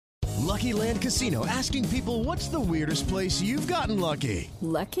Lucky Land Casino, asking people, what's the weirdest place you've gotten lucky?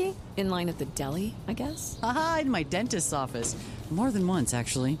 Lucky? In line at the deli, I guess? Aha, in my dentist's office. More than once,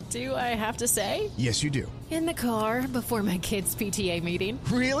 actually. Do I have to say? Yes, you do. In the car before my kids' PTA meeting.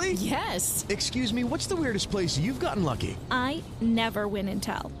 Really? Yes. Excuse me, what's the weirdest place you've gotten lucky? I never win and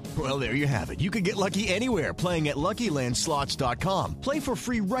tell. Well, there you have it. You can get lucky anywhere, playing at LuckyLandSlots.com. Play for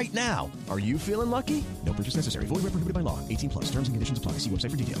free right now. Are you feeling lucky? No purchase necessary. Void where prohibited by law. 18+. Terms and conditions apply. See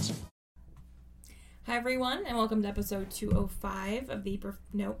website for details. Hi, everyone, and welcome to episode 205 of the...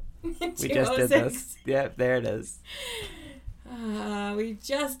 We just did this. Yep, there it is. We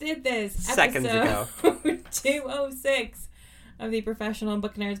just did this. Seconds ago. 206 of the Professional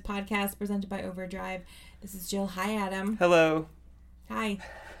Book Nerds podcast presented by Overdrive. This is Jill. Hi, Adam. Hello. Hi.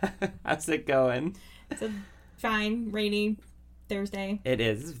 How's it going? It's a fine, rainy Thursday. It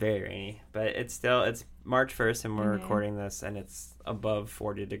is. It's very rainy, but it's March 1st, and we're recording this, and it's above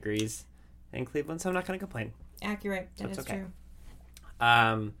 40 degrees in Cleveland, so I'm not going to complain. Accurate. That is okay. true.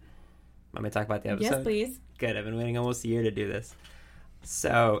 Want me to talk about the episode? Yes, please. Good. I've been waiting almost a year to do this.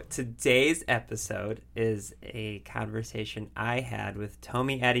 So today's episode is a conversation I had with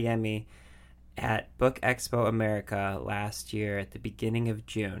Tomi Adeyemi at Book Expo America last year at the beginning of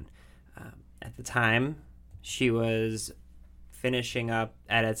June. At the time, she was finishing up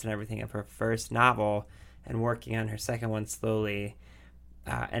edits and everything of her first novel and working on her second one slowly.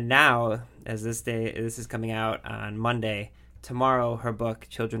 And now, as this is coming out on Monday, tomorrow her book,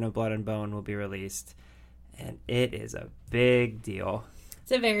 Children of Blood and Bone, will be released. And it is a big deal.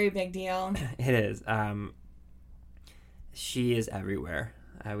 It's a very big deal. It is. She is everywhere.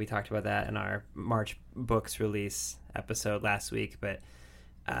 We talked about that in our March books release episode last week. But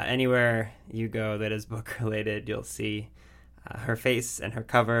anywhere you go that is book related, you'll see her face and her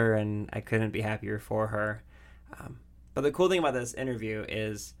cover. And I couldn't be happier for her. But the cool thing about this interview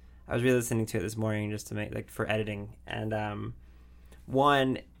is I was re-listening to it this morning just to make for editing. And I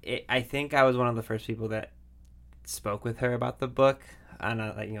think I was one of the first people that spoke with her about the book on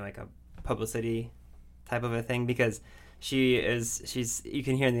a publicity type of a thing, because she's you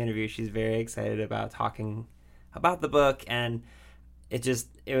can hear in the interview she's very excited about talking about the book, and it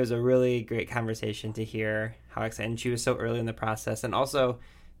was a really great conversation to hear how excited she was so early in the process, and also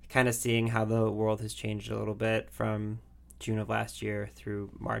kind of seeing how the world has changed a little bit from June of last year through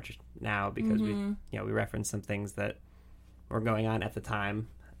March now, because we referenced some things that were going on at the time,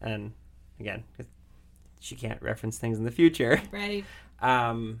 and again, she can't reference things in the future. Right.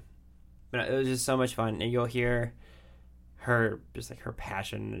 But it was just so much fun, and you'll hear her her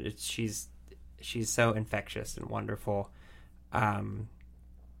passion. She's so infectious and wonderful.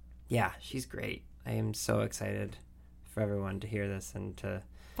 She's great. I am so excited for everyone to hear this and to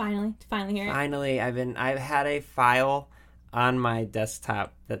finally hear it. Finally, I've had a file on my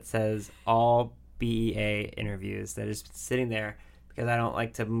desktop that says all BEA interviews that is sitting there because I don't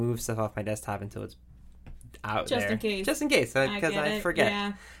like to move stuff off my desktop until it's out just there. Just in case, because I forget.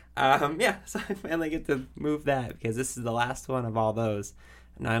 Yeah. So I finally get to move that because this is the last one of all those.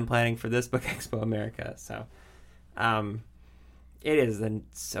 And now I'm planning for this Book Expo America. So it is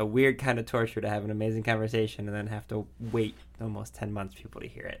a weird kind of torture to have an amazing conversation and then have to wait almost 10 months for people to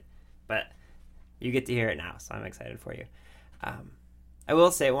hear it. But you get to hear it now, so I'm excited for you. I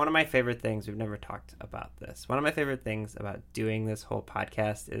will say one of my favorite things, we've never talked about this, one of my favorite things about doing this whole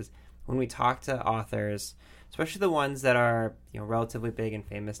podcast is when we talk to authors, especially the ones that are relatively big and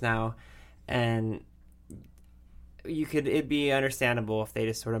famous now, and it'd be understandable if they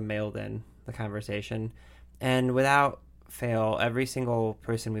just sort of mailed in the conversation. And without fail, every single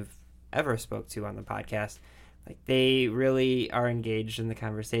person we've ever spoke to on the podcast, they really are engaged in the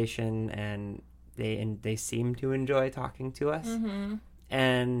conversation, and they seem to enjoy talking to us. Mm-hmm.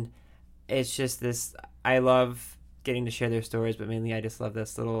 And it's just this, I love getting to share their stories, but mainly I just love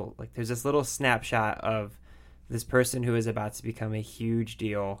this little, there's this little snapshot of this person who is about to become a huge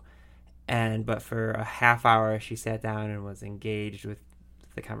deal. But for a half hour, she sat down and was engaged with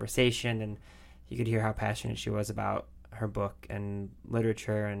the conversation, and you could hear how passionate she was about her book and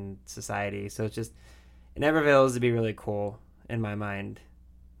literature and society. So it never fails to be really cool in my mind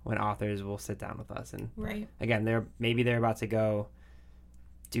when authors will sit down with us. And right. Again, they're about to go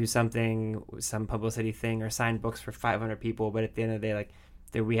do something, some publicity thing, or sign books for 500 people. But at the end of the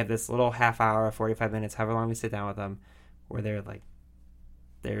day, we have this little half hour, 45 minutes, however long we sit down with them, where they're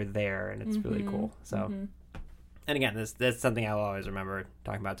there, and it's really cool. So, and again, that's something I'll always remember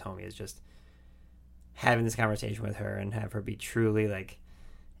talking about Tomi, is just having this conversation with her and have her be truly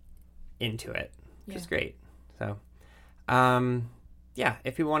into it, which is great. So,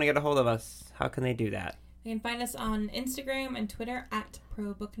 if people want to get a hold of us, how can they do that? They can find us on Instagram and Twitter at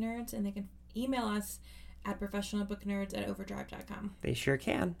ProBookNerds, and they can email us at professionalbooknerds@overdrive.com. They sure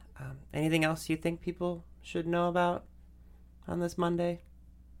can. Anything else you think people should know about on this Monday?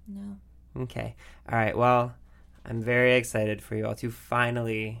 No. Okay. All right. Well, I'm very excited for you all to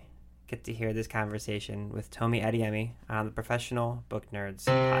finally get to hear this conversation with Tomi Adeyemi on the Professional Book Nerds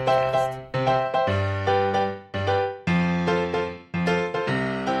podcast.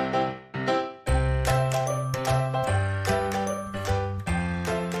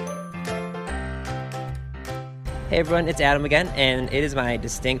 Hey everyone, it's Adam again, and it is my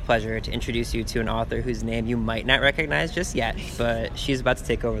distinct pleasure to introduce you to an author whose name you might not recognize just yet, but she's about to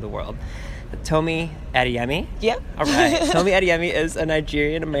take over the world. Tomi Adeyemi? Yep. All right. Tomi Adeyemi is a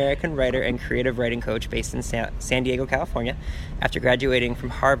Nigerian-American writer and creative writing coach based in San Diego, California. After graduating from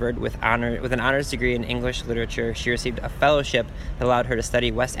Harvard with an honors degree in English literature, she received a fellowship that allowed her to study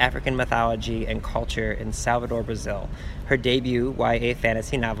West African mythology and culture in Salvador, Brazil. Her debut YA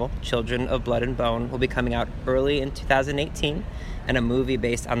fantasy novel, Children of Blood and Bone, will be coming out early in 2018, and a movie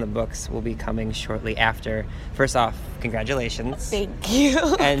based on the books will be coming shortly after. First off, congratulations. Thank you.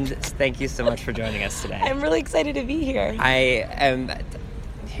 And thank you so much for joining us today. I'm really excited to be here. I am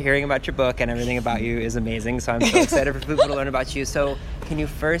hearing about your book and everything about you is amazing, so I'm so excited for people to learn about you. So can you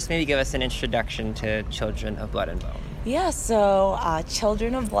first maybe give us an introduction to Children of Blood and Bone? Yeah, so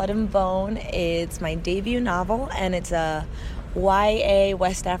Children of Blood and Bone, it's my debut novel, and it's a YA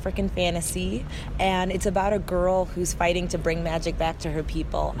West African fantasy, and it's about a girl who's fighting to bring magic back to her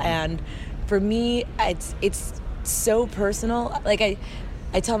people. And for me, it's so personal. Like I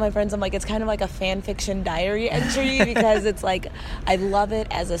tell my friends, I'm like, it's kind of like a fan fiction diary entry because it's like, I love it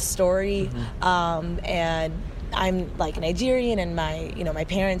as a story. And I'm like Nigerian, and my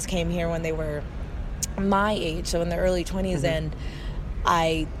parents came here when they were my age, so in their early 20s, and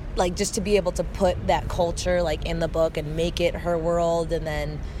I like just to be able to put that culture like in the book and make it her world, and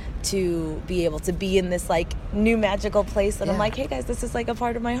then to be able to be in this like new magical place that I'm like, hey guys, this is like a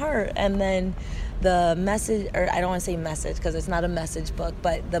part of my heart. And then the message, or I don't want to say message because it's not a message book,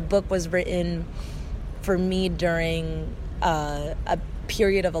 but the book was written for me during a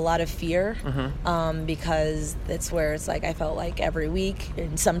period of a lot of fear, because that's where it's like I felt like every week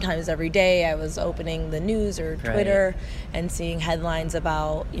and sometimes every day I was opening the news or Twitter and seeing headlines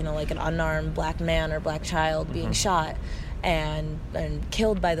about, like an unarmed black man or black child being shot and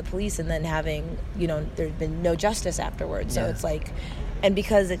killed by the police, and then having, there's been no justice afterwards. So it's like, and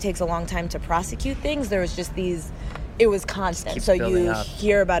because it takes a long time to prosecute things, there was just it was constant. So you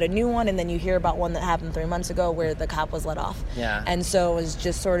hear about a new one, and then you hear about one that happened 3 months ago where the cop was let off. Yeah. And so it was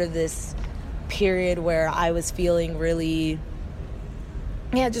just sort of this period where I was feeling really,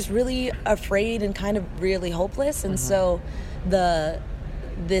 just really afraid and kind of really hopeless. And so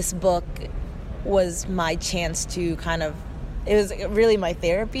this book was my chance to kind of, it was really my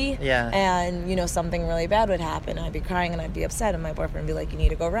therapy. Yeah. And, something really bad would happen, and I'd be crying and I'd be upset, and my boyfriend would be like, you need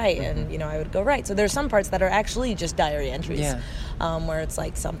to go write. And, I would go write. So there's some parts that are actually just diary entries, where it's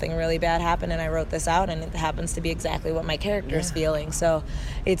like something really bad happened and I wrote this out, and it happens to be exactly what my character is feeling. So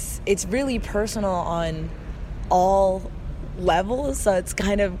it's really personal on all levels. So it's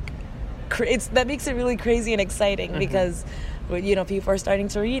kind of, that makes it really crazy and exciting because people are starting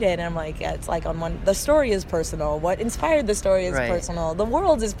to read it, and I'm like, it's like on one, the story is personal, what inspired the story is personal, the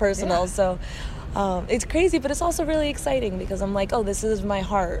world is personal. So it's crazy, but it's also really exciting because I'm like, oh, this is my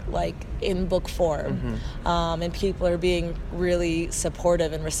heart, like in book form. And people are being really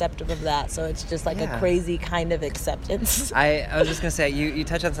supportive and receptive of that. So it's just like a crazy kind of acceptance. I was just gonna say, you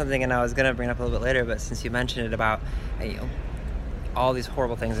touched on something, and I was gonna bring it up a little bit later, but since you mentioned it about all these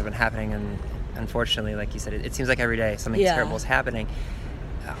horrible things have been happening, and unfortunately, like you said, it seems like every day something terrible is happening.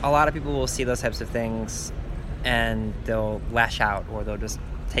 A lot of people will see those types of things and they'll lash out, or they'll just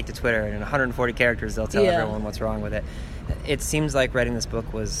take to Twitter, and in 140 characters they'll tell everyone what's wrong with it. It seems like writing this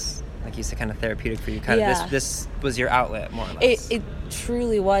book was, like you said, kind of therapeutic for you. This was your outlet, more or less. It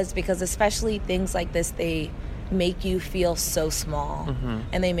truly was, because especially things like this, they make you feel so small,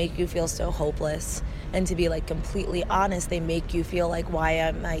 and they make you feel so hopeless. And to be like completely honest, they make you feel like, why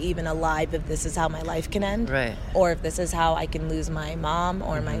am I even alive if this is how my life can end? Right. Or if this is how I can lose my mom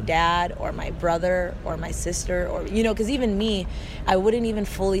or my dad or my brother or my sister, or, because even me, I wouldn't even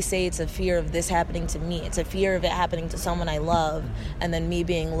fully say it's a fear of this happening to me. It's a fear of it happening to someone I love, and then me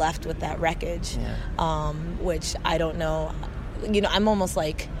being left with that wreckage, which I don't know. I'm almost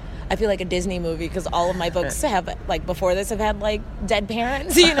like, I feel like a Disney movie, because all of my books have, like, before this have had, like, dead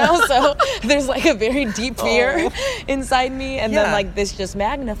parents, so there's, like, a very deep fear inside me, and then, like, this just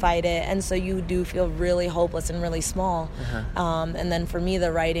magnified it, and so you do feel really hopeless and really small. And then for me,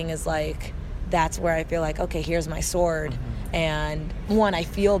 the writing is, like, that's where I feel like, okay, here's my sword. And one, I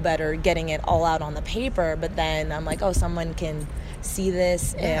feel better getting it all out on the paper, but then I'm like, oh, someone can see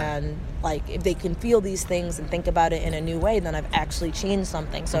this, and like if they can feel these things and think about it in a new way, then I've actually changed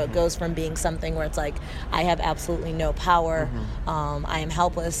something. So it goes from being something where it's like I have absolutely no power, I am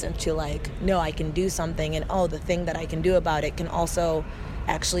helpless, and to like, no, I can do something, and the thing that I can do about it can also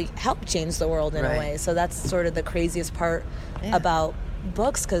actually help change the world in a way. So that's sort of the craziest part about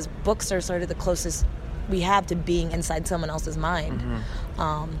books, because books are sort of the closest we have to being inside someone else's mind.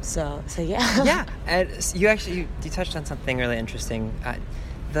 So yeah. And you touched on something really interesting.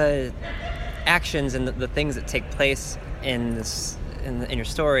 The actions and the things that take place in your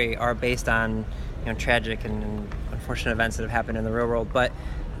story are based on tragic and unfortunate events that have happened in the real world, but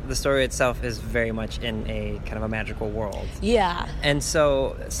the story itself is very much in a kind of a magical world. Yeah. And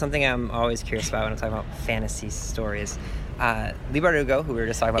so something I'm always curious about when I'm talking about fantasy stories, Lee Bardugo, who we were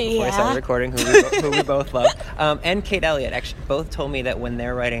just talking about before we started recording, who we both love, and Kate Elliott actually both told me that when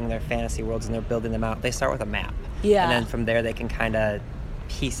they're writing their fantasy worlds and they're building them out, they start with a map. Yeah. And then from there they can kind of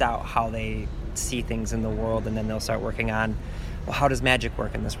piece out how they see things in the world, and then they'll start working on, well, how does magic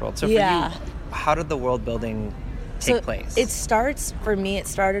work in this world? So for you, how did the world building take place? It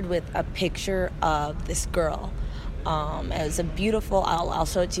started with a picture of this girl. It was a beautiful, I'll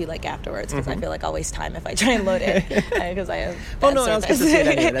show it to you like afterwards, because I feel like I'll waste time if I try and load it, because I have no one else gets to see it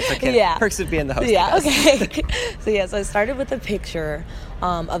anyway. That's okay. Yeah. Perks of being the host. Yeah, okay. So I started with a picture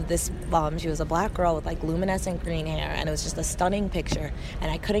of this, she was a black girl with like luminescent green hair, and it was just a stunning picture,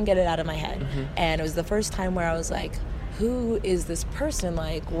 and I couldn't get it out of my head. And it was the first time where I was like, who is this person?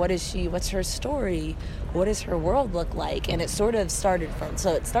 Like, what is she? What's her story? What does her world look like? And it sort of started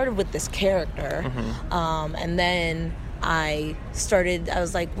with this character. And then I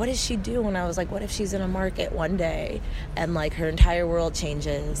was like, what does she do? And I was like, what if she's in a market one day and like her entire world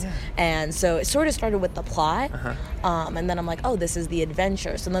changes? And so it sort of started with the plot. And then I'm like, oh, this is the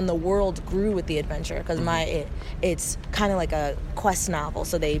adventure. So then the world grew with the adventure, because it's kind of like a quest novel.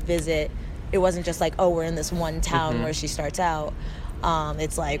 So they visit. It wasn't just like, oh, we're in this one town where she starts out.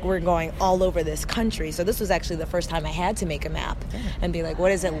 It's like we're going all over this country. So this was actually the first time I had to make a map and be like, what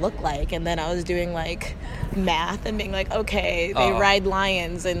does it look like? And then I was doing like math and being like, okay, they ride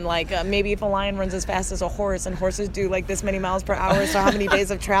lions, and like maybe if a lion runs as fast as a horse, and horses do like this many miles per hour, so how many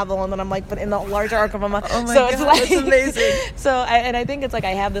days of travel? And then I'm like, but in the larger arc of a month. Oh my God, it's like, that's amazing. So I think it's like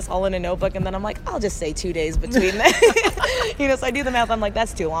I have this all in a notebook, and then I'm like, I'll just say 2 days between that. So I do the math. I'm like,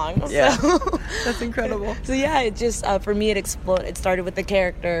 that's too long. Yeah, so, that's incredible. So yeah, it just for me it exploded. It started with the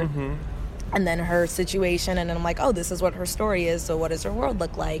character, and then her situation, and then I'm like, oh, this is what her story is. So what does her world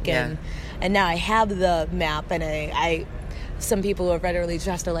look like? And now I have the map, and I some people who have read Early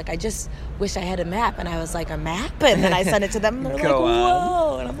Draft are like, I just wish I had a map. And I was like, a map? And then I sent it to them, and they're like,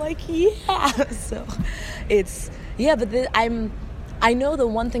 whoa. And I'm like, yeah. So it's but I know the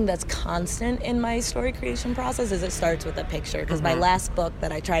one thing that's constant in my story creation process is it starts with a picture, because my last book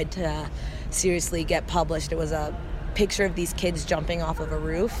that I tried to seriously get published, it was a picture of these kids jumping off of a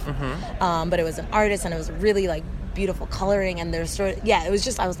roof, but it was an artist, and it was really like beautiful coloring, and there's it was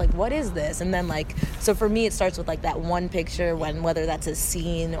just, I was like, what is this? And then like, so for me it starts with like that one picture, whether that's a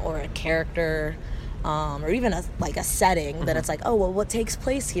scene or a character, or even a setting, that it's like, oh, well, what takes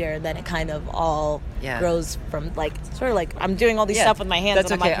place here? And then it kind of all grows from like, sort of like, I'm doing all these stuff with my hands,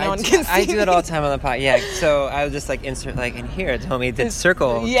 that's and okay. I'm like, no one can see I do it all the time on the pod. Yeah, so I would just like insert like, in here, Tomi did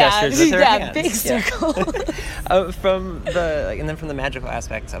circle gestures with her hands. Big circle. From the magical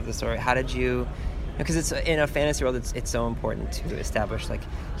aspects of the story, how did you, because it's in a fantasy world, it's so important to establish like,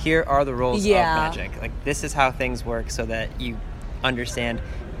 here are the rules of magic. Like, this is how things work, so that you understand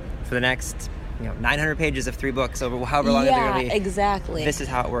for the next 900 pages of 3 books over however long they're going to be. Exactly. This is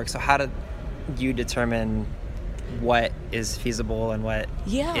how it works. So how did you determine what is feasible and what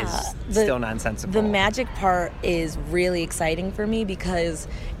is still nonsensical? The magic part is really exciting for me, because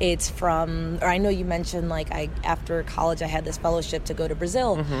it's I know you mentioned like after college I had this fellowship to go to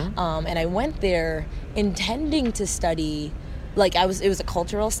Brazil, and I went there intending to study. Like it was a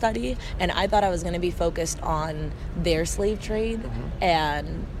cultural study, and I thought I was going to be focused on their slave trade,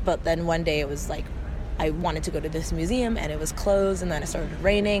 but then one day it was like, I wanted to go to this museum, and it was closed, and then it started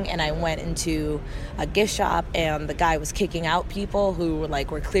raining, and I went into a gift shop, and the guy was kicking out people who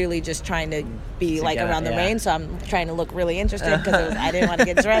were clearly just trying to be around the rain, so I'm trying to look really interested, because I didn't want to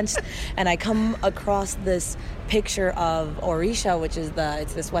get drenched, and I come across this picture of Orisha, which is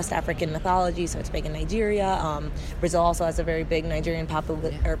it's this West African mythology, so it's big in Nigeria. Brazil also has a very big Nigerian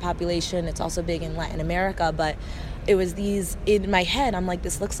population. It's also big in Latin America, but it was these, in my head, I'm like,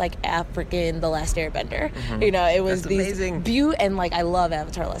 this looks like African The Last Airbender. It was That's these amazing. and like, I love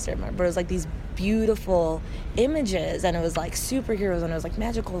Avatar: The Last Airbender, but it was like these beautiful images, and it was like superheroes, and it was like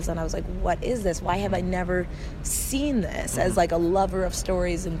magicals, and I was like, what is this? Why have I never seen this? As like a lover of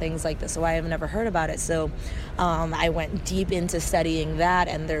stories and things like this, so I have never heard about it. So I went deep into studying that,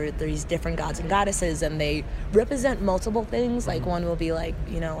 and there are these different gods and goddesses, and they represent multiple things. Like one will be like,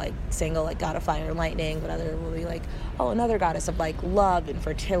 you know, like single, like god of fire and lightning, but other will be like, oh, another goddess of like love and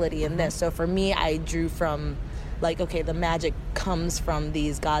fertility and this. So for me, I drew from like, okay, the magic comes from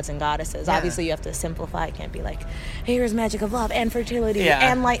these gods and goddesses. Yeah. Obviously, you have to simplify. It can't be like, hey, here's magic of love and fertility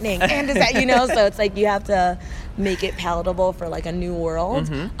and lightning and is that, you know? So it's like you have to make it palatable for like a new world.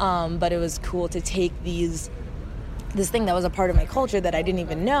 But it was cool to take this thing that was a part of my culture that I didn't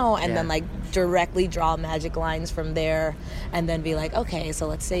even know, and then like directly draw magic lines from there, and then be like, okay, so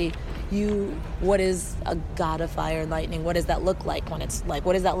let's say what is a god of fire and lightning? What does that look like when it's like,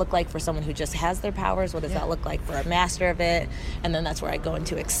 what does that look like for someone who just has their powers? What does that look like for a master of it? And then that's where I go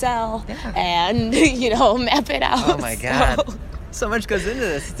into Excel and, you know, map it out. Oh my God. So much goes into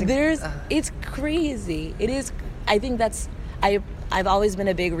this. It's crazy. It is. I think that's, I've always been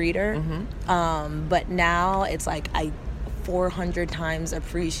a big reader, but now it's like I 400 times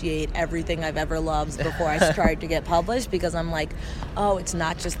appreciate everything I've ever loved before I started to get published, because I'm like, oh, it's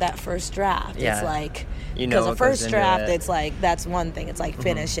not just that first draft. Yeah. It's like, because a first draft, it's like, that's one thing. It's like,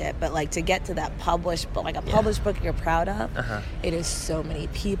 finish it. But like to get to that published, but like a published book you're proud of, it is so many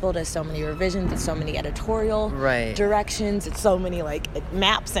people, there's so many revisions, it's so many editorial directions, it's so many like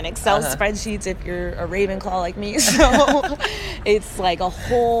maps and Excel spreadsheets if you're a Ravenclaw like me. So it's like a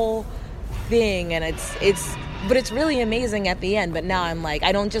whole thing, and but it's really amazing at the end. But now I'm like,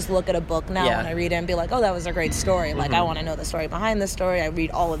 I don't just look at a book now when I read it and be like, oh, that was a great story. Like, I want to know the story behind the story. I read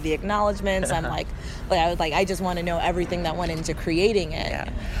all of the acknowledgments. I'm like I just want to know everything that went into creating it.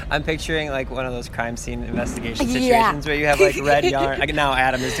 Yeah. I'm picturing like one of those crime scene investigation situations where you have like red yarn. Like now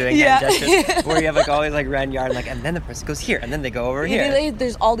Adam is doing hand gestures, where you have like all these like red yarn, like, and then the person goes here, and then they go over here.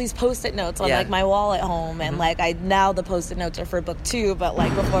 There's all these Post-it notes on like my wall at home, and like now the Post-it notes are for book 2, but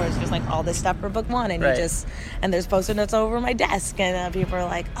like before it's just like all this stuff for book 1, and and there's Post-it notes over my desk, and people are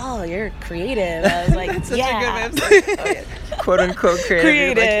like, oh, you're creative. I was like, such a good way of saying, quote unquote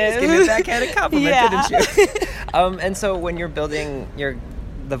creative. Like, just give me a backhanded compliment, didn't you? And so when you're building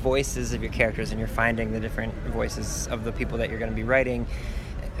the voices of your characters, and you're finding the different voices of the people that you're going to be writing,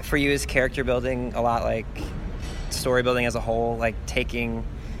 for you is character building a lot like story building as a whole, like taking,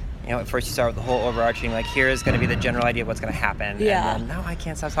 you know, at first you start with the whole overarching, like, here is going to be the general idea of what's going to happen. Yeah. And then, no, I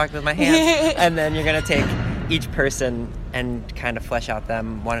can't stop talking with my hands. And then you're going to take each person and kind of flesh out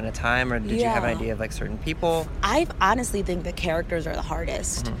them one at a time, or did you have an idea of, like, certain people? I honestly think the characters are the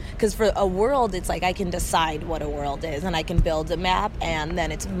hardest. Because for a world, it's like I can decide what a world is, and I can build a map, and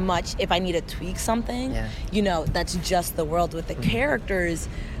then it's much, if I need to tweak something, you know, that's just the world. With the characters,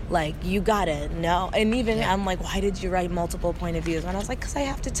 like, you gotta know. And even I'm like, why did you write multiple point of views? And I was like, because I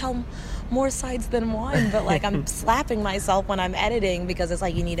have to tell more sides than one. But like, I'm slapping myself when I'm editing, because it's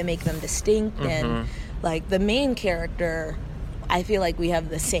like you need to make them distinct. And like the main character, I feel like we have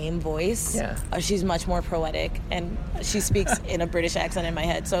the same voice. She's much more poetic, and she speaks in a British accent in my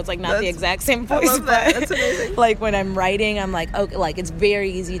head, so it's like not the exact same voice. I love that. That's amazing. Like when I'm writing, I'm like, okay, like it's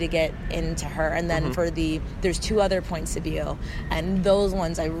very easy to get into her. And then there's 2 other points of view, and those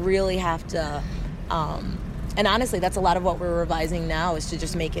ones I really have to. And honestly, that's a lot of what we're revising now, is to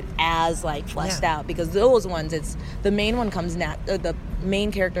just make it as like fleshed out, because those ones, it's the main one comes the main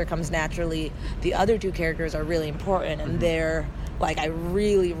character comes naturally. The other 2 characters are really important, and they're like, I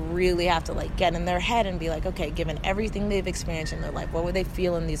really, really have to like get in their head and be like, okay, given everything they've experienced in their life, what would they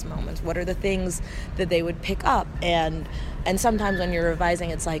feel in these moments? What are the things that they would pick up? And sometimes when you're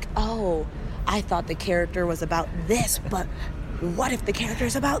revising, it's like, oh, I thought the character was about this, but what if the character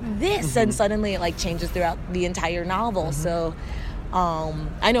is about this? And suddenly it like changes throughout the entire novel. So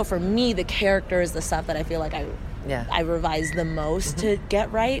I know for me, the character is the stuff that I feel like I revise the most to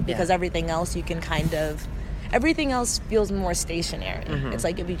get right, because everything else you can kind of, everything else feels more stationary. It's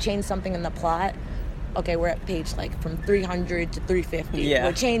like if you change something in the plot, okay, we're at page like from 300 to 350.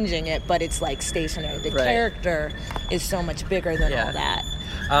 We're changing it, but it's like stationary. The character is so much bigger than all that.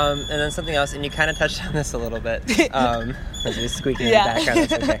 And then something else, and you kind of touched on this a little bit. As you're squeaking in the background,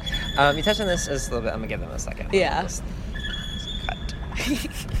 that's okay. You touched on this just a little bit. I'm going to give them a second. Cut.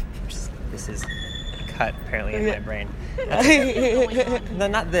 This is cut, apparently, in my brain. No,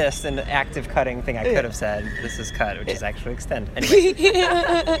 not this, an active cutting thing I could have said. This is cut, which is actually extend.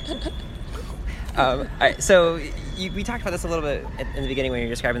 Anyway. All right, so we talked about this a little bit in the beginning when you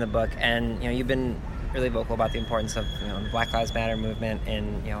were describing the book, and, you know, you've been really vocal about the importance of, you know, the Black Lives Matter movement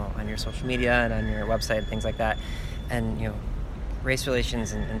in, you know, on your social media and on your website and things like that. And, you know, race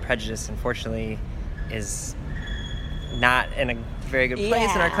relations and prejudice, unfortunately, is not in a very good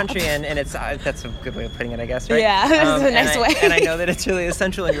place in our country, and it's that's a good way of putting it, I guess, right? Yeah, that's a nice way. And I know that it's really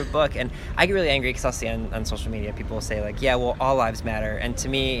essential in your book, and I get really angry because I'll see on social media people will say, like, yeah, well, all lives matter, and to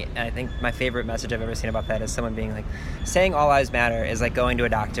me, I think my favorite message I've ever seen about that is someone being like, saying all lives matter is like going to a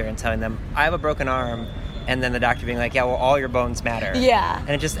doctor and telling them, I have a broken arm, and then the doctor being like, yeah, well, all your bones matter. Yeah.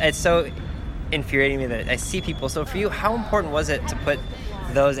 And it's so infuriating me that I see people. So for you, how important was it to put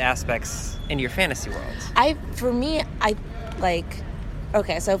those aspects into your fantasy world? For me,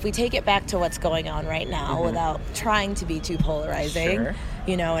 okay, so if we take it back to what's going on right now without trying to be too polarizing, Sure.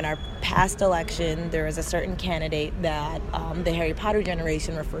 in our past election, there was a certain candidate that the Harry Potter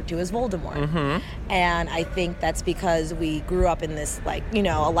generation referred to as Voldemort. And I think that's because we grew up in this,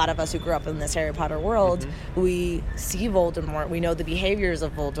 a lot of us who grew up in this Harry Potter world, we see Voldemort, we know the behaviors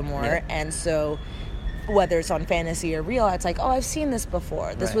of Voldemort, and so whether it's on fantasy or real, it's like, oh, I've seen this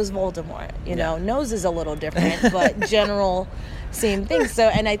before. This was Voldemort. Nose is a little different, but general same thing. So,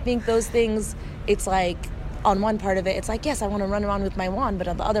 and I think those things, it's like, on one part of it, it's like, yes, I want to run around with my wand, but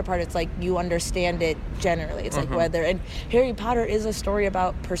on the other part, it's like you understand it generally. It's like whether, and Harry Potter is a story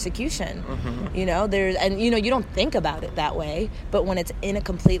about persecution. There's, and you don't think about it that way, but when it's in a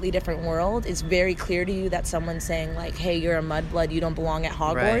completely different world, it's very clear to you that someone's saying like, hey, you're a mudblood, you don't belong at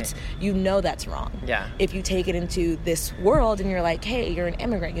Hogwarts. Right. That's wrong. Yeah. If you take it into this world and you're like, hey, you're an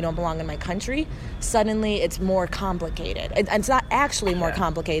immigrant, you don't belong in my country, suddenly it's more complicated. And it's not actually more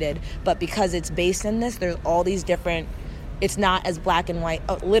complicated, but because it's based in this, there's all these different, it's not as black and white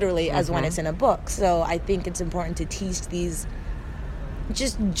literally as when it's in a book. So I think it's important to teach these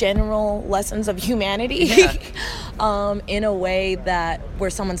just general lessons of humanity in a way that where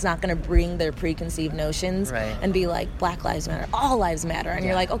someone's not going to bring their preconceived notions and be like, Black lives matter, all lives matter, and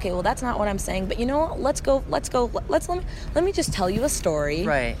you're like, okay, well, that's not what I'm saying, but you know what, let me just tell you a story,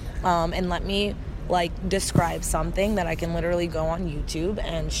 and let me describe something that I can literally go on YouTube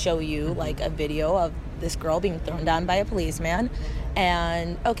and show you a video of this girl being thrown down by a policeman.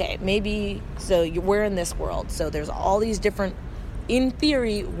 And okay, maybe we're in this world, so there's all these different, in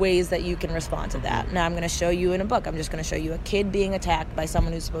theory, ways that you can respond to that. Now I'm going to show you in a book, I'm just going to show you a kid being attacked by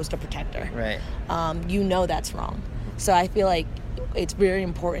someone who's supposed to protect her. That's wrong. So I feel like it's very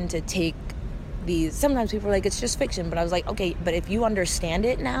important to take these, sometimes people are like, it's just fiction, but I was like, okay, but if you understand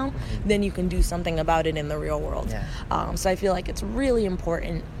it now, then you can do something about it in the real world. So I feel like it's really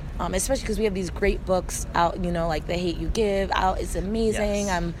important, especially because we have these great books out, like The Hate You Give out. It's amazing.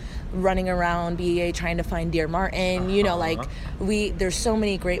 I'm running around BEA trying to find Dear Martin. There's so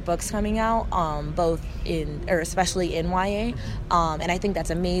many great books coming out, both especially in YA, and I think that's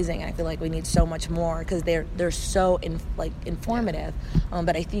amazing. I feel like we need so much more because they're so informative.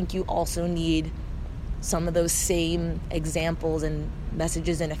 But I think you also need some of those same examples and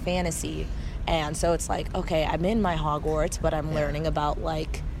messages in a fantasy. And so it's like, okay, I'm in my Hogwarts, but I'm learning about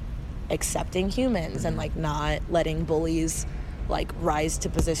accepting humans and not letting bullies rise to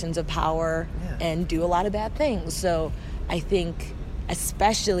positions of power and do a lot of bad things. So I think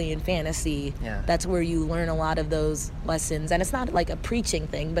especially in fantasy, that's where you learn a lot of those lessons. And it's not like a preaching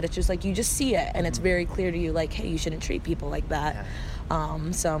thing, but it's just you just see it and it's very clear to you hey, you shouldn't treat people like that.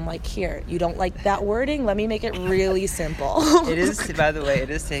 So I'm like, here, you don't like that wording? Let me make it really simple. It is, by the way, it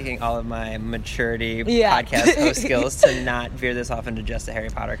is taking all of my maturity podcast host skills to not veer this off into just a Harry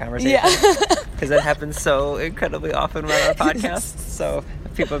Potter conversation. Because that happens so incredibly often with our podcasts. So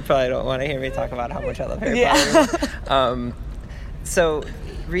people probably don't want to hear me talk about how much I love Harry Potter. So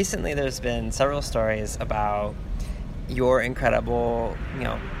recently there's been several stories about your incredible,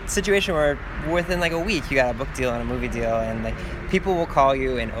 situation where within a week you got a book deal and a movie deal, and people will call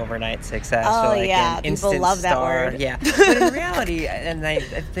you an overnight success or an instant people love star. That word. Yeah, but in reality, and the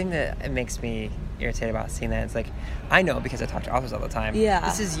thing that it makes me irritated about seeing that is I know because I talk to authors all the time.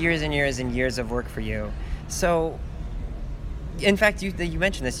 This is years and years and years of work for you. So, in fact, you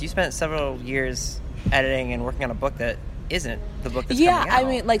mentioned this. You spent several years editing and working on a book that isn't the book that's coming out. I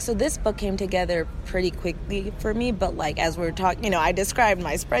mean, so this book came together pretty quickly for me, but as we were talking, I described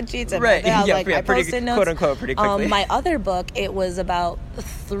my spreadsheets and I posted notes. Quote unquote, pretty quickly. My other book, it was about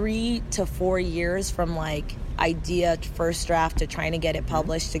 3 to 4 years from idea to first draft to trying to get it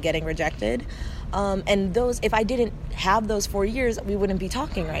published to getting rejected. And those, if I didn't have those 4 years, we wouldn't be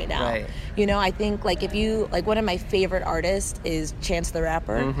talking right now. I think if you one of my favorite artists is Chance the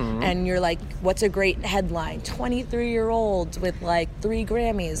Rapper, and you're what's a great headline? 23-year-olds with 3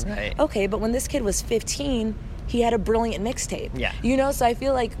 Grammys. Okay, but when this kid was 15, he had a brilliant mixtape. Yeah. You know, so I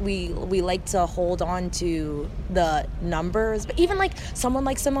feel like we like to hold on to the numbers. But even like someone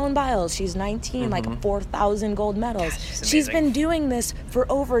like Simone Biles, she's 19, like 4,000 gold medals. Gosh, she's been doing this for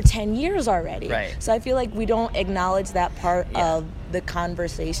over 10 years already. Right. So I feel like we don't acknowledge that part of the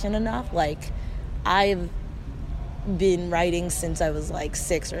conversation enough. Like, I've been writing since I was like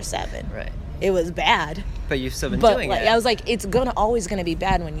 6 or 7. Right. It was bad. But you've still been But doing like, it. I was like, it's always gonna be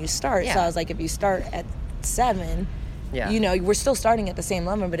bad when you start. Yeah. So I was like, if you start at 7, Yeah. you know, we're still starting at the same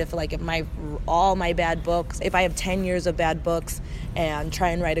level. But if all my bad books, if I have 10 years of bad books and try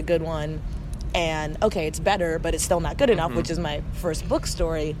and write a good one, and okay, it's better, but it's still not good enough, which is my first book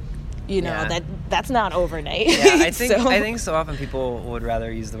story. You know, that's not overnight. Yeah, I think so often people would rather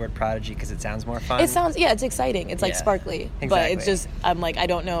use the word prodigy because it sounds more fun. It sounds, it's exciting. It's like sparkly. Exactly. But it's just, I'm like, I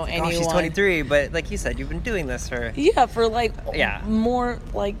don't know anyone. Oh, she's 23, but like you said, you've been doing this for... Yeah, for like more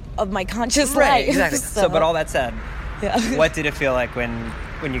like of my conscious Right, life. exactly. So, but all that said, what did it feel like when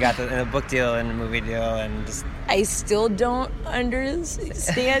you got the book deal and the movie deal and just... I still don't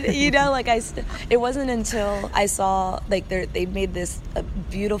understand, you know, like it wasn't until I saw like they made this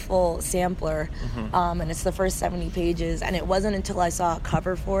beautiful sampler, and it's the first 70 pages, and it wasn't until I saw a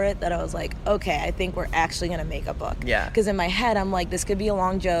cover for it that I was like, okay, I think we're actually gonna make a book. Yeah. Because in my head I'm like, this could be a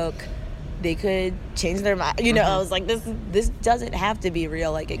long joke. They could change their mind. You know, I was like, this doesn't have to be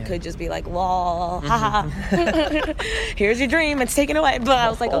real. Like, it could just be like, lol, haha. Here's your dream. It's taken away. But I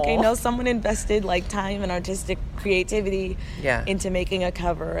was like, okay, no, someone invested, like, time and artistic creativity into making a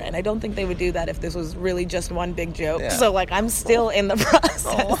cover. And I don't think they would do that if this was really just one big joke. Yeah. So, like, I'm still in the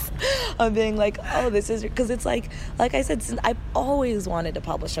process of being like, oh, this is... Because it's like I said, since I've always wanted to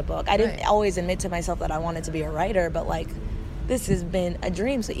publish a book. I didn't always admit to myself that I wanted to be a writer, but, like... This has been a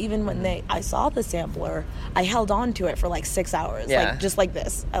dream. So even when I saw the sampler, I held on to it for like 6 hours, like just like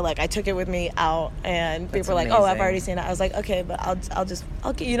this. I took it with me out, and people were like, "Oh, I've already seen it." I was like, "Okay, but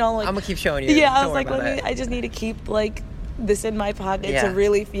I'll you know, like I'm gonna keep showing you." Yeah, I Don't was like, worry about I just need to keep like this in my pocket Yeah. to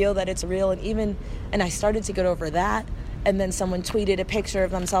really feel that it's real. And I started to get over that. And then someone tweeted a picture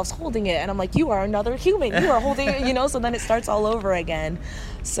of themselves holding it, and I'm like, you are another human. You are holding it, you know. So then it starts all over again.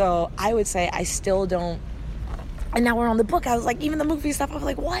 So I would say I still don't. And now we're on the book. I was like, even the movie stuff, I was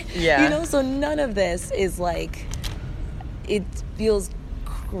like, what? Yeah. You know, so none of this is like, it feels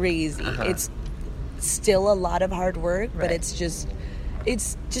crazy. It's still a lot of hard work, but it's just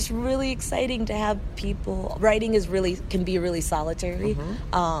really exciting to have people. Writing can be really solitary.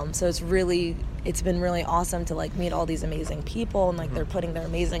 So it's been really awesome to like meet all these amazing people, and like they're putting their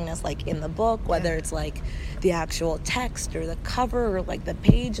amazingness like in the book, whether it's like the actual text or the cover or like the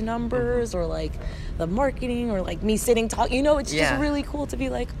page numbers or like the marketing or like me sitting talking. You know, it's just really cool to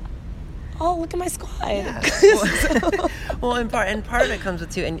be like, oh, look at my squad. Yeah. Well, and part of it comes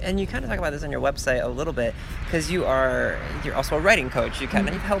with too, and you kind of talk about this on your website a little bit, because you're also a writing coach. You kind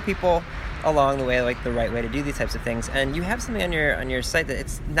of help people along the way, like the right way to do these types of things. And you have something on your site that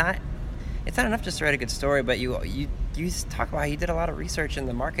it's not enough just to write a good story, but you talk about how you did a lot of research in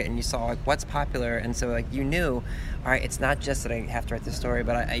the market, and you saw like what's popular, and so like you knew, all right, it's not just that I have to write this story,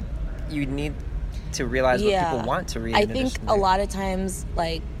 but you need to realize what people want to read. I think a lot of times,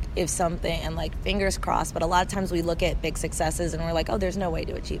 like, if something, and like fingers crossed, but a lot of times we look at big successes and we're like, oh, there's no way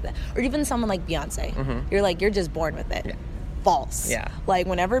to achieve that. Or even someone like Beyonce, you're like, you're just born with it. False. Yeah. Like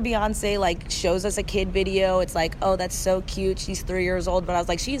whenever Beyonce like shows us a kid video, it's like, oh, that's so cute, she's 3 years old. But I was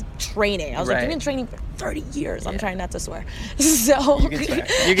like, she's training. I was like, you've been training for 30 years. I'm trying not to swear. So you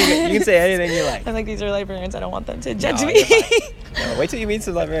can say anything you like. I'm like, these are librarians, I don't want them to judge me. No, wait till you meet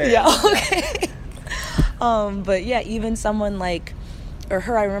some librarians. Yeah, okay. But yeah, even someone like, or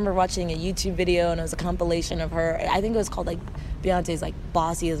her, I remember watching a YouTube video, and it was a compilation of her. I think it was called like Beyonce's like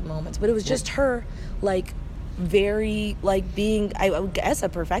bossiest moments, but it was just her like very like being, I guess, a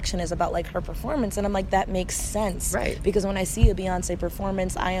perfectionist about like her performance. And I'm like, that makes sense, right? Because when I see a Beyonce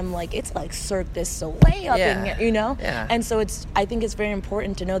performance, I am like, it's like Cirque du Soleil up in here, you know. And so I think it's very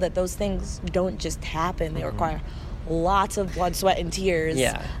important to know that those things don't just happen. They require lots of blood, sweat, and tears.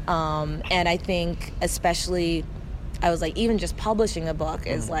 And I think especially, I was like, even just publishing a book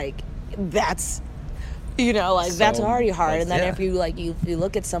is like, that's, you know, like, so that's already hard. And then if you like, you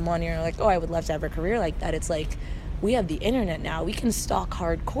look at someone, you're like, oh, I would love to have a career like that. It's like, we have the internet now. We can stalk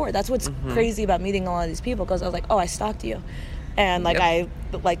hardcore. That's what's crazy about meeting a lot of these people, because I was like, oh, I stalked you. And like, I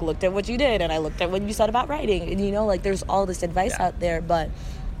like looked at what you did, and I looked at what you said about writing. And, you know, like, there's all this advice out there. But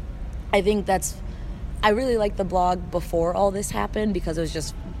I think I really liked the blog before all this happened, because it was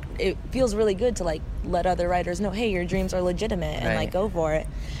just it feels really good to like let other writers know, hey, your dreams are legitimate and like go for it.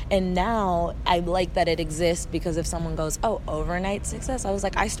 And now I like that it exists, because if someone goes, oh, overnight success, I was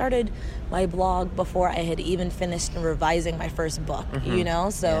like, I started my blog before I had even finished revising my first book, you know,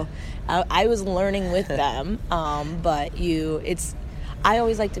 so I was learning with them. But I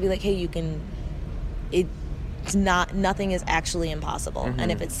always like to be like, hey, it's not, nothing is actually impossible.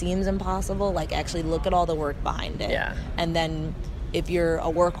 And if it seems impossible, like actually look at all the work behind it. And then if you're a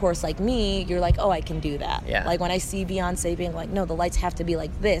workhorse like me, you're like, oh, I can do that. Like when I see Beyonce being like, no, the lights have to be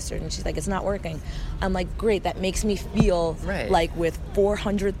like this, and she's like, it's not working. I'm like, great, that makes me feel like with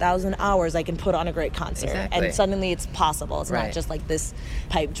 400,000 hours I can put on a great concert. And suddenly it's possible. It's not just like this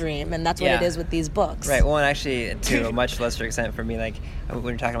pipe dream. And that's what it is with these books. Well, and actually, to a much lesser extent for me, like when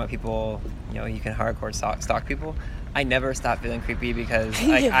you're talking about people, you know, you can hardcore stalk people. I never stop feeling creepy, because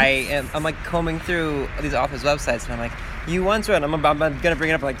like I'm like combing through these office websites, and I'm like, you once wrote, I'm gonna bring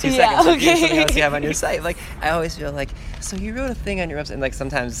it up in like 2 seconds. If there's something else you have on your site. Like I always feel like, so you wrote a thing on your website, and like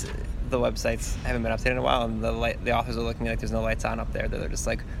sometimes the websites haven't been updated in a while, and the authors are looking like there's no lights on up there. They're just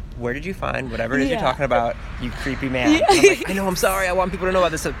like, where did you find whatever it is you're talking about, you creepy man? And I'm like, I know, I'm sorry, I want people to know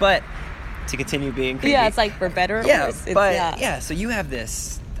about this, but to continue being creepy. It's like for better or worse. So you have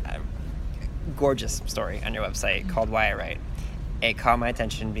this gorgeous story on your website called Why I Write. It caught my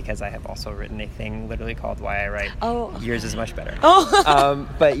attention because I have also written a thing literally called Why I Write. Yours is much better.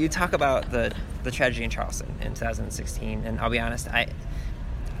 But you talk about the tragedy in Charleston in 2016, and I'll be honest,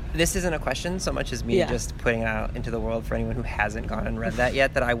 this isn't a question so much as me just putting it out into the world for anyone who hasn't gone and read that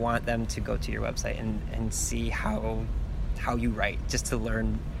yet, that I want them to go to your website and see how you write, just to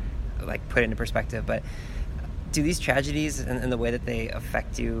learn, like put it into perspective. But do these tragedies and the way that they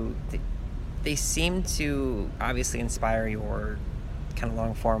affect you, they seem to obviously inspire your kind of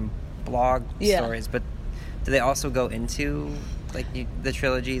long-form blog stories, but do they also go into like the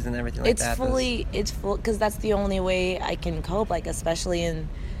trilogies and everything like that? It's full, because that's the only way I can cope, like especially in,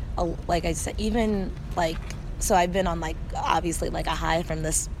 like I said, even like, so I've been on like obviously like a high from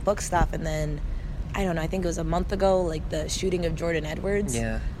this book stuff, and then I don't know, I think it was a month ago, like the shooting of Jordan Edwards.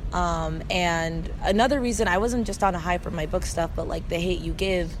 And another reason I wasn't just on a high from my book stuff, but like The Hate U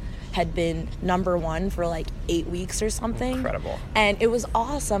Give had been #1 for like 8 weeks or something. Incredible. And it was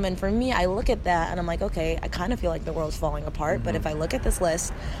awesome. And for me, I look at that and I'm like, okay, I kind of feel like the world's falling apart. But if I look at this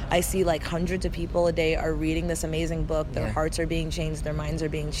list, I see like hundreds of people a day are reading this amazing book. Their hearts are being changed. Their minds are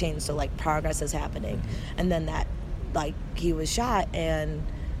being changed. So like progress is happening. And then that, like, he was shot, and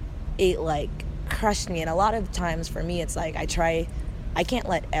it like crushed me. And a lot of times for me, it's like I can't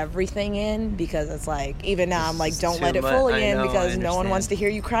let everything in, because it's like, even now I'm like, don't let it fully in, because no one wants to hear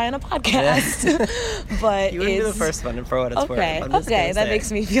you cry on a podcast. But you wouldn't be the first one, for what it's worth. Okay, that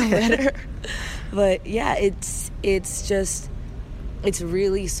makes me feel better. But yeah, it's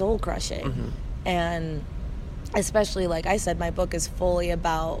really soul crushing. And especially, like I said, my book is fully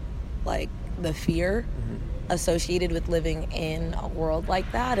about like the fear associated with living in a world like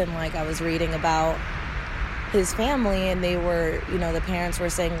that. And like I was reading about his family, and they were, you know, the parents were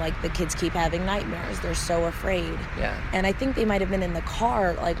saying like the kids keep having nightmares, they're so afraid. And I think they might have been in the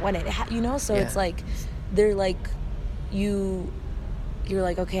car like when it so it's like they're like, you're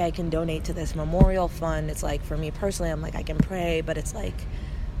like, okay, I can donate to this memorial fund. It's like, for me personally, I'm like, I can pray, but it's like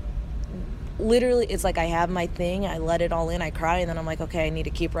literally, it's like I have my thing, I let it all in, I cry, and then I'm like, okay, I need to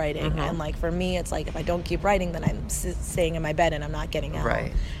keep writing. And like for me, it's like if I don't keep writing, then I'm staying in my bed and I'm not getting out.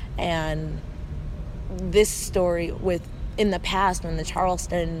 And this story, in the past, when the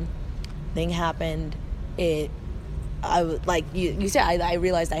Charleston thing happened, I like you said, I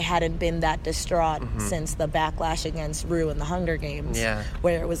realized I hadn't been that distraught since the backlash against Rue and the Hunger Games,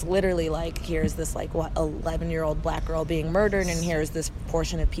 where it was literally like, here's this like 11-year-old black girl being murdered, and here's this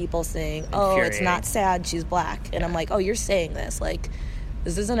portion of people saying, oh, it's not sad, she's black. And I'm like, oh, you're saying this, like,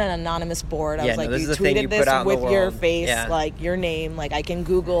 this isn't an anonymous board. I was like, you tweeted this with your face, like your name, like I can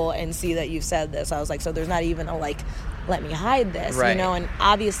Google and see that you said this. I was like, so there's not even a like, let me hide this, you know? And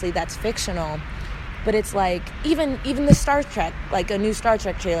obviously that's fictional, but it's like, even the Star Trek, like a new Star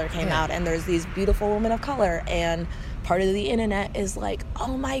Trek trailer came out, and there's these beautiful women of color, and part of the internet is like,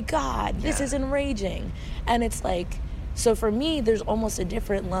 oh my God, this is enraging. And it's like, so for me, there's almost a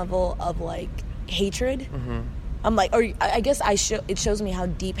different level of like hatred. I'm like, or I guess it shows me how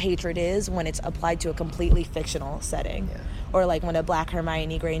deep hatred is when it's applied to a completely fictional setting. Or like when a black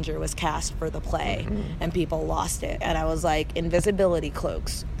Hermione Granger was cast for the play and people lost it. And I was like, invisibility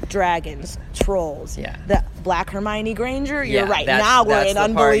cloaks, dragons, trolls. The black Hermione Granger, you're right. Now we're in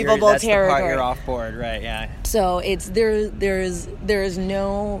unbelievable territory. That's the part you're off board, right, So it's, there's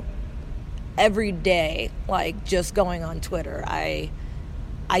no, every day, like just going on Twitter, I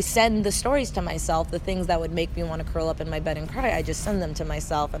I send the stories to myself, the things that would make me want to curl up in my bed and cry. I just send them to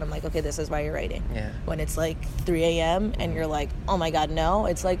myself, and I'm like, okay, this is why you're writing. Yeah. When it's like 3 a.m. and you're like, oh my God, no.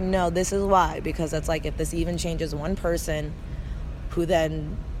 It's like, no, this is why. Because it's like, if this even changes one person who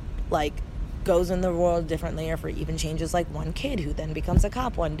then like goes in the world differently, or if it even changes like one kid who then becomes a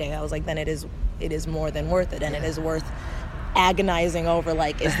cop one day, I was like, then it is more than worth it. And it is worth agonizing over,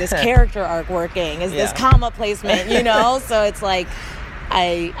 like, is this character arc working? Is this comma placement, you know? So it's like,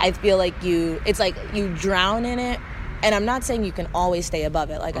 I feel like it's like you drown in it, and I'm not saying you can always stay above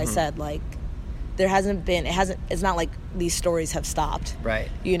it. Like I said, like it's not like these stories have stopped. Right.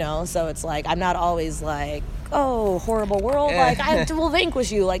 You know, so it's like, I'm not always like, oh, horrible world, like I will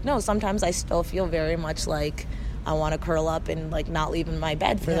vanquish you. Like, no, sometimes I still feel very much like I want to curl up and like not leave in my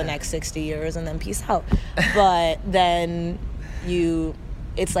bed for the next 60 years and then peace out. But then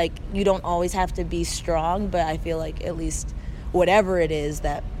it's like you don't always have to be strong, but I feel like at least whatever it is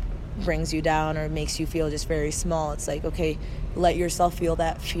that brings you down or makes you feel just very small, it's like, okay, let yourself feel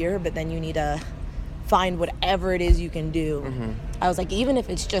that fear, but then you need to find whatever it is you can do. I was like, even if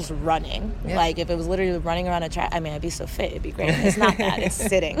it's just running, like if it was literally running around a track, I mean, I'd be so fit, it'd be great. It's not that, it's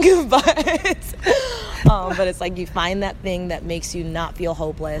sitting. But it's like you find that thing that makes you not feel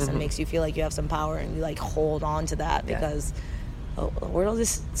hopeless and makes you feel like you have some power, and you like hold on to that because the world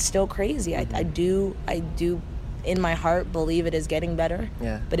is still crazy. I do in my heart believe it is getting better,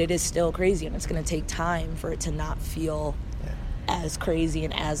 but it is still crazy, and it's going to take time for it to not feel as crazy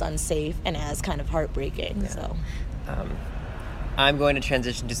and as unsafe and as kind of heartbreaking. So I'm going to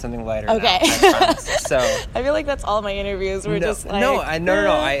transition to something lighter okay now, I promise. So I feel like that's all my interviews were just like no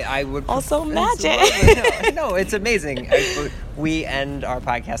I would also magic. No, it's amazing. We end our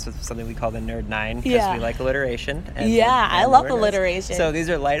podcast with something we call the Nerd 9 because we like alliteration. And I love alliteration. So these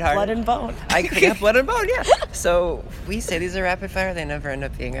are lighthearted. Blood and bone. Blood and bone, So we say these are rapid fire. They never end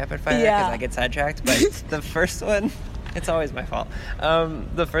up being rapid fire because I get sidetracked. But the first one, it's always my fault.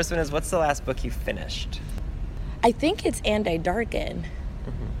 The first one is, what's the last book you finished? I think it's And I Darken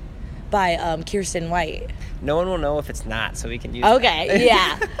by Kirsten White. No one will know if it's not, so we can use okay,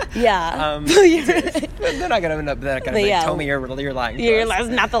 that. They're not going to end up like, Tomi, you're lying to us.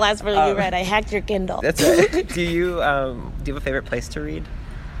 Not the last book you read. I hacked your Kindle. That's right. Do you have a favorite place to read?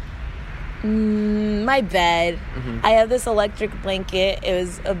 My bed. I have this electric blanket. It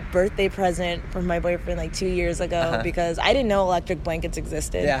was a birthday present from my boyfriend like 2 years ago because I didn't know electric blankets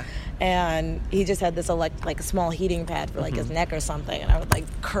existed. And he just had this like a small heating pad for like his neck or something, and I would like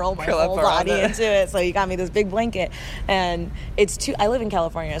curl my whole body into it. So he got me this big blanket, and I live in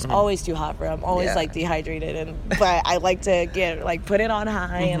California. It's always too hot for him. I'm always like dehydrated, but I like to get like put it on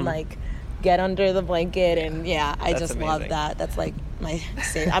high and like get under the blanket, and I just love that. That's like my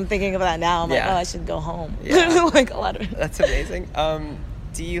I'm thinking of that now. I'm like, oh, I should go home. Like a lot of That's amazing.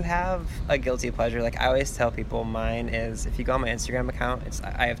 Do you have a guilty pleasure? Like I always tell people, mine is, if you go on my Instagram account,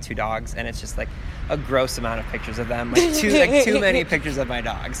 I have 2 dogs, and it's just like a gross amount of pictures of them, like too many pictures of my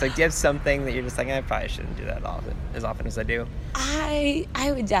dogs. Like, do you have something that you're just like, I probably shouldn't do that as often as I do? I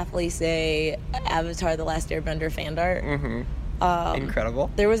would definitely say Avatar: The Last Airbender fan art.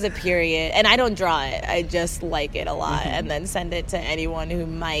 Incredible. There was a period, and I don't draw it, I just like it a lot, and then send it to anyone who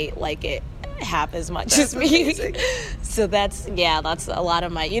might like it half as much as me. Amazing. So that's a lot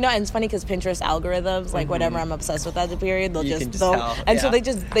of my, and it's funny because Pinterest algorithms, like whatever I'm obsessed with at the period, they'll so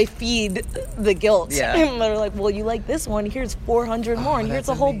they feed the guilt. And they're like, well, you like this one, here's 400 more, and here's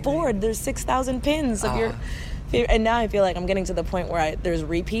a whole board, there's 6,000 pins of your. And now I feel like I'm getting to the point where there's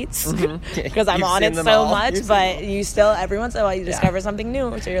repeats because I'm on it so much, but you still, every once in a while, you discover something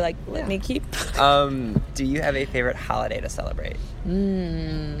new. So you're like, let me keep. Do you have a favorite holiday to celebrate?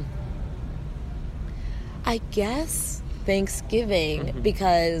 I guess Thanksgiving,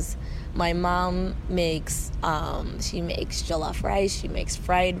 because my mom makes she makes jollof rice, she makes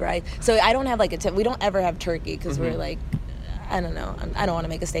fried rice. So I don't have like we don't ever have turkey because we're like, I don't know. I don't want to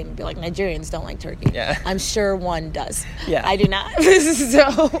make a statement and be like, Nigerians don't like turkey. I'm sure one does. I do not.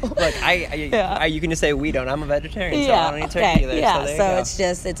 So look, you can just say we don't. I'm a vegetarian, so I don't eat turkey either.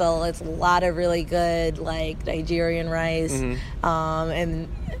 So it's a lot of really good like Nigerian rice. And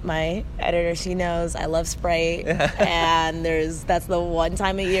my editor, she knows I love Sprite, and that's the one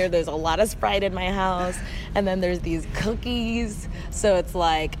time a year there's a lot of Sprite in my house, and then there's these cookies, so it's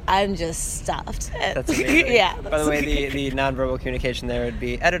like I'm just stuffed. That's amazing. By the way, the nonverbal communication there would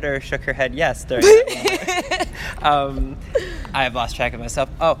be, editor shook her head yes during that moment. I have lost track of myself.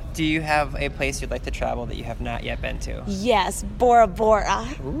 Oh, do you have a place you'd like to travel that you have not yet been to? Yes, Bora Bora.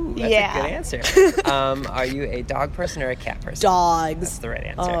 Ooh, that's a good answer. Are you a dog person or a cat person? Dogs. That's the right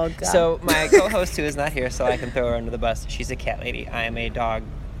answer. Oh, God. So my co-host, who is not here, so I can throw her under the bus, she's a cat lady. I am a dog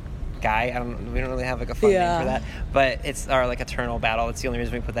guy. We don't really have like a fun name for Yeah. that, but it's our like eternal battle. It's the only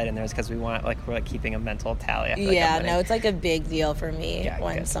reason we put that in there is because we want we're like keeping a mental tally. I feel like I'm Yeah, winning. no, it's like a big deal for me Yeah,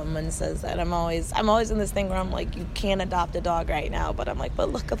 when good. someone says that. I'm always in this thing where I'm like, you can't adopt a dog right now, but I'm like,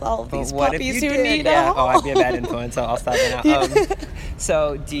 but look at all of But these what if puppies you who did? need Yeah. a home. Oh, I'd be a bad influence. So I'll stop it now.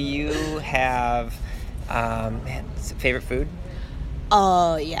 So do you have favorite food?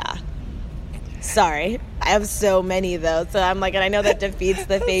 Oh yeah. Sorry, I have so many though. So I'm like, and I know that defeats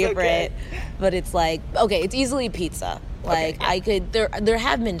the favorite, but it's like, okay, it's easily pizza. Like Okay, yeah. I could. There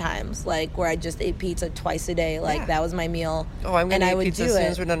have been times like where I just ate pizza twice a day. Like Yeah. that was my meal. Oh, I'm and gonna I eat would pizza do as soon it.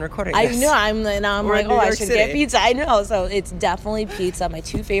 as we're done recording. I this. know. I'm We're like, in New oh, I York should City. get pizza. I know. So it's definitely pizza. My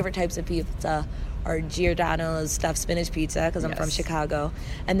two favorite types of pizza are Giordano's stuffed spinach pizza because I'm from Yes. Chicago,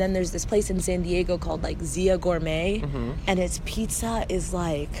 and then there's this place in San Diego called like Zia Gourmet, and its pizza is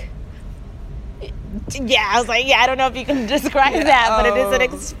like. Yeah, I was like, I don't know if you can describe that, but it is an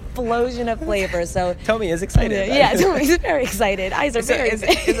explosion of flavor. So Tomi is excited. yeah, Tomi's very excited. Eyes are So very is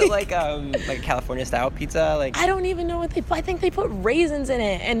big. it like California style pizza? Like I don't even know what I think they put raisins in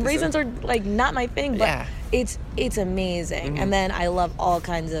it, and raisins are like not my thing, but Yeah. it's amazing. And then I love all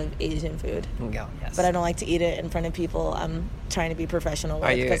kinds of Asian food, Yes. but I don't like to eat it in front of people I'm trying to be professional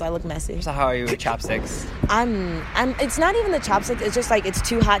with you- because I look messy. So how are you with chopsticks? I'm it's not even the chopsticks, it's just like it's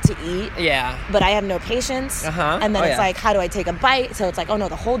too hot to eat. Yeah. But I have no patience. Uh-huh. And then Oh, it's yeah. like, how do I take a bite? So it's like, oh no,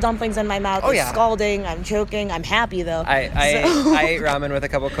 the whole dumpling's in my mouth. Oh, It's yeah. scalding. I'm choking. I'm happy though. I So- ate ramen with a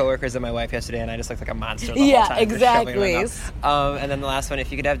couple coworkers and my wife yesterday, and I just looked like a monster the whole Yeah, time. just shoving it in my exactly. mouth. And then the last one, if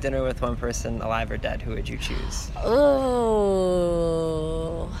you could have dinner with one person, alive or dead, who would you choose? Oh,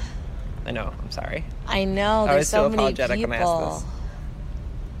 I know. I'm sorry. I know. I There's always so feel many apologetic people. when I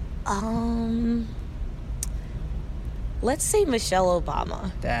ask this. Let's say Michelle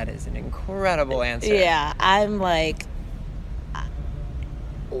Obama. That is an incredible answer. Yeah, I'm like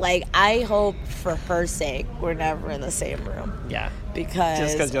I hope for her sake we're never in the same room Yeah. because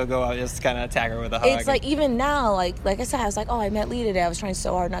Just because you'll go out, just kind of attack her with a hug. it's like even now, like I said, I was like, oh, I met Lee today. I was trying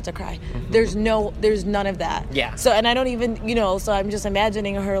so hard not to cry. There's none of that. Yeah. So and I don't even, so I'm just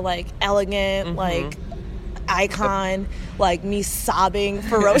imagining her like elegant, like icon, like me sobbing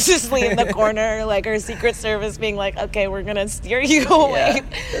ferociously in the corner, like her Secret Service being like, okay, we're gonna steer you away. Yeah,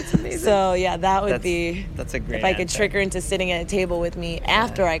 that's amazing. So yeah, that would be. That's a great If I could answer. trick her into sitting at a table with me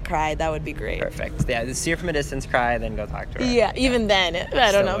after I cried, that would be great. Perfect. Yeah, just see her from a distance, cry, then go talk to her. Yeah, even then, I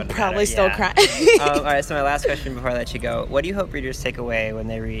Still don't know, wouldn't probably matter, still yeah. cry. All right, so my last question before I let you go. What do you hope readers take away when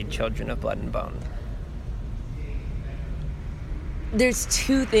they read Children of Blood and Bone? There's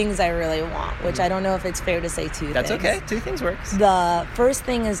two things I really want, which I don't know if it's fair to say two That's things. okay. Two things works. The first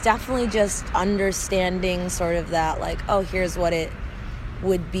thing is definitely just understanding sort of that, like, oh, here's what it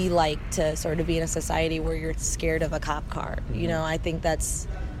would be like to sort of be in a society where you're scared of a cop car. You know, I think that's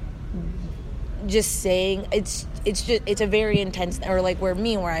just saying it's a very intense, or like where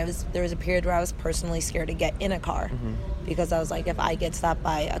there was a period where I was personally scared to get in a car because I was like, if I get stopped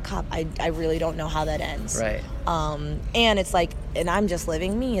by a cop, I really don't know how that ends. Right. And it's like, and I'm just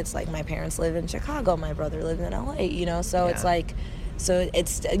living me. It's like my parents live in Chicago, my brother lived in LA, so it's Yeah. like, so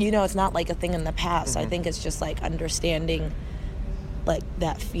it's, it's not like a thing in the past. I think it's just like understanding like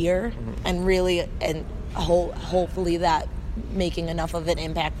that fear and really, and hopefully that making enough of an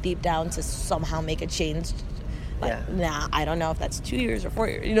impact deep down to somehow make a change. Like, I don't know if that's 2 years or 4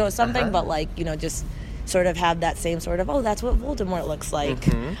 years, something, but like, just sort of have that same sort of, oh, that's what Voldemort looks like.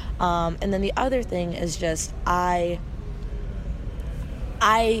 And then the other thing is just, I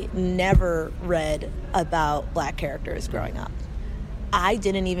never read about black characters growing up. I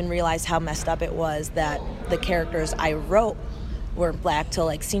didn't even realize how messed up it was that the characters I wrote were black till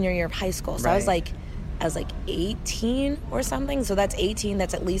like senior year of high school. So I was like 18 or something. So that's 18.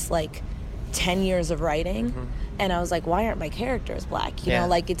 That's at least like 10 years of writing. And I was like, why aren't my characters black? You know,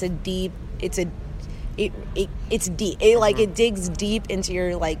 like it's deep. It digs deep into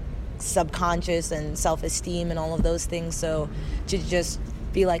your like subconscious and self-esteem and all of those things. So to just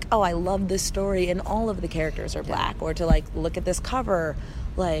be like, oh, I love this story and all of the characters are black, or to like look at this cover,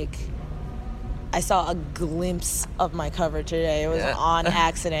 like I saw a glimpse of my cover today. It was on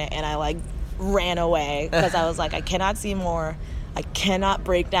accident, and I like ran away because I was like, I cannot see more. I cannot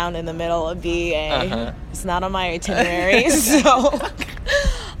break down in the middle of BA. It's not on my itinerary. So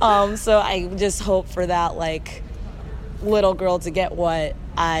I just hope for that like little girl to get what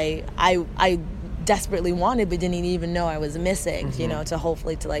I desperately wanted but didn't even know I was missing, to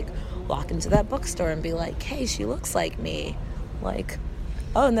hopefully to like walk into that bookstore and be like, hey, she looks like me. Like,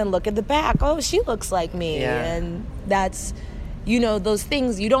 oh, and then look at the back. Oh, she looks like me. Yeah. And that's, those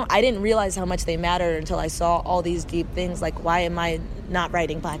things I didn't realize how much they mattered until I saw all these deep things, like why am I not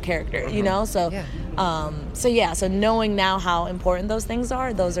writing black character, so knowing now how important those things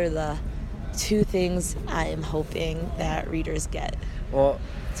are, those are the two things I am hoping that readers get. Well,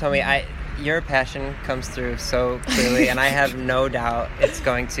 Tomi, your passion comes through so clearly, and I have no doubt it's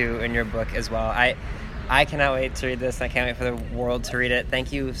going to in your book as well. I cannot wait to read this, and I can't wait for the world to read it.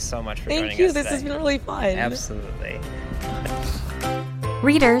 Thank you so much for joining us Thank you. today. This has been really fun. Absolutely.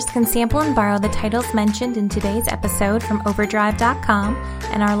 Readers can sample and borrow the titles mentioned in today's episode from Overdrive.com,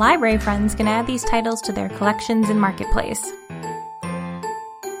 and our library friends can add these titles to their collections in Marketplace.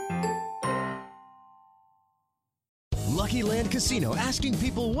 Lucky Land Casino, asking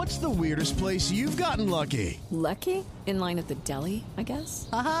people, what's the weirdest place you've gotten lucky? Lucky? In line at the deli, I guess?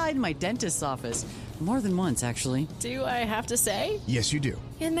 Aha, in my dentist's office. More than once, actually. Do I have to say? Yes, you do.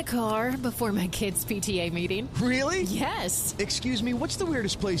 In the car before my kids' PTA meeting. Really? Yes. Excuse me, what's the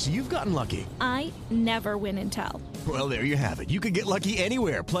weirdest place you've gotten lucky? I never win and tell. Well, there you have it. You can get lucky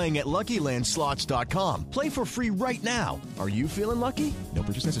anywhere, playing at LuckyLandSlots.com. Play for free right now. Are you feeling lucky? No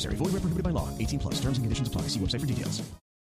purchase necessary. Void where prohibited by law. 18+. Terms and conditions apply. See website for details.